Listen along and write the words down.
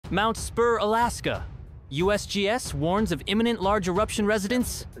Mount Spurr, Alaska. USGS warns of imminent large eruption,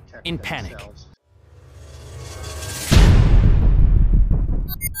 residents in panic.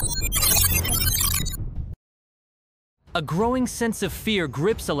 A growing sense of fear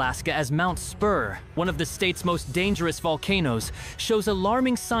grips Alaska as Mount Spurr, one of the state's most dangerous volcanoes, shows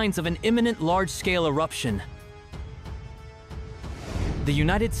alarming signs of an imminent large-scale eruption. The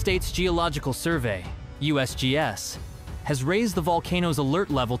United States Geological Survey, USGS, has raised the volcano's alert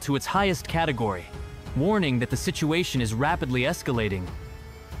level to its highest category, warning that the situation is rapidly escalating.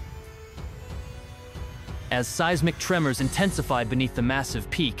 As seismic tremors intensify beneath the massive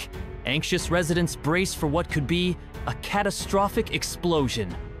peak, anxious residents brace for what could be a catastrophic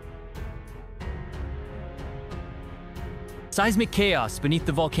explosion. Seismic chaos beneath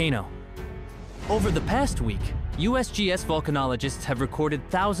the volcano. Over the past week, USGS volcanologists have recorded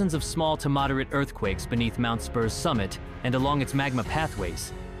thousands of small to moderate earthquakes beneath Mount Spurr's summit and along its magma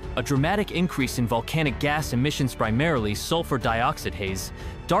pathways. A dramatic increase in volcanic gas emissions, primarily sulfur dioxide haze,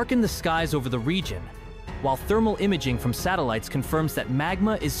 darkened the skies over the region, while thermal imaging from satellites confirms that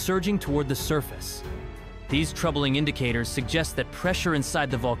magma is surging toward the surface. These troubling indicators suggest that pressure inside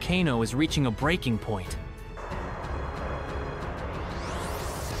the volcano is reaching a breaking point.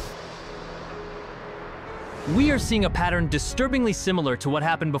 We are seeing a pattern disturbingly similar to what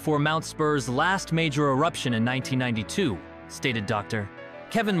happened before Mount Spurr's last major eruption in 1992, stated Dr.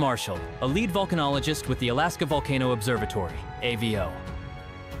 Kevin Marshall, a lead volcanologist with the Alaska Volcano Observatory, AVO.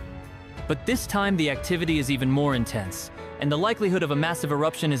 But this time the activity is even more intense, and the likelihood of a massive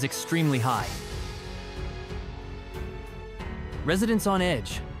eruption is extremely high. Residents on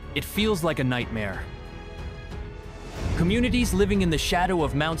edge. It feels like a nightmare. Communities living in the shadow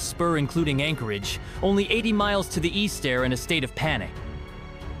of Mount Spurr, including Anchorage, only 80 miles to the east, are in a state of panic.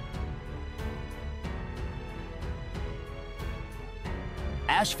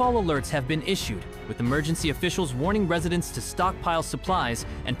 Ashfall alerts have been issued, with emergency officials warning residents to stockpile supplies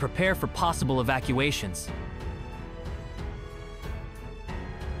and prepare for possible evacuations.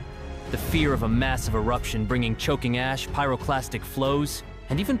 The fear of a massive eruption bringing choking ash, pyroclastic flows,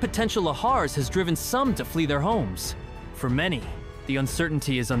 and even potential lahars has driven some to flee their homes. For many, the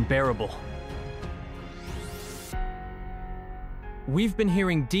uncertainty is unbearable. We've been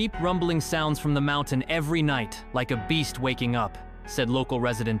hearing deep rumbling sounds from the mountain every night, like a beast waking up, said local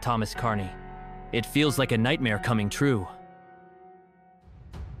resident Thomas Carney. It feels like a nightmare coming true.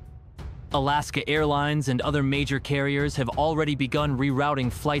 Alaska Airlines and other major carriers have already begun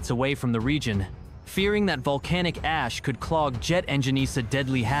rerouting flights away from the region, fearing that volcanic ash could clog jet engines, a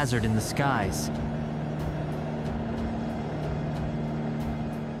deadly hazard in the skies.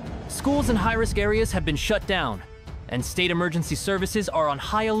 Schools in high-risk areas have been shut down, and state emergency services are on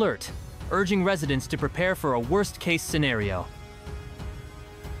high alert, urging residents to prepare for a worst-case scenario.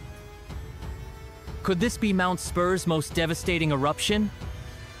 Could this be Mount Spurr's most devastating eruption?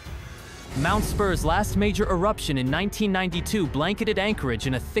 Mount Spurr's last major eruption in 1992 blanketed Anchorage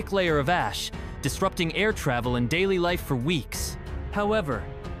in a thick layer of ash, disrupting air travel and daily life for weeks. However,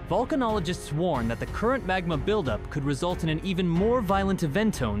 volcanologists warn that the current magma buildup could result in an even more violent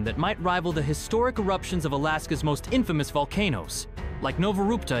eventone that might rival the historic eruptions of Alaska's most infamous volcanoes, like Nova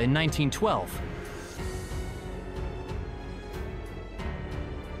Rupta in 1912.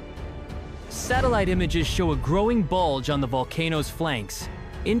 Satellite images show a growing bulge on the volcano's flanks,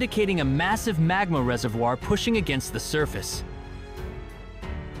 indicating a massive magma reservoir pushing against the surface.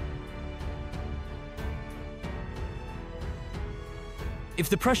 If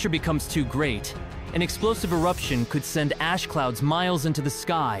the pressure becomes too great, an explosive eruption could send ash clouds miles into the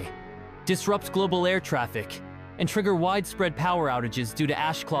sky, disrupt global air traffic, and trigger widespread power outages due to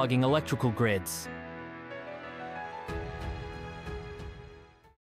ash clogging electrical grids.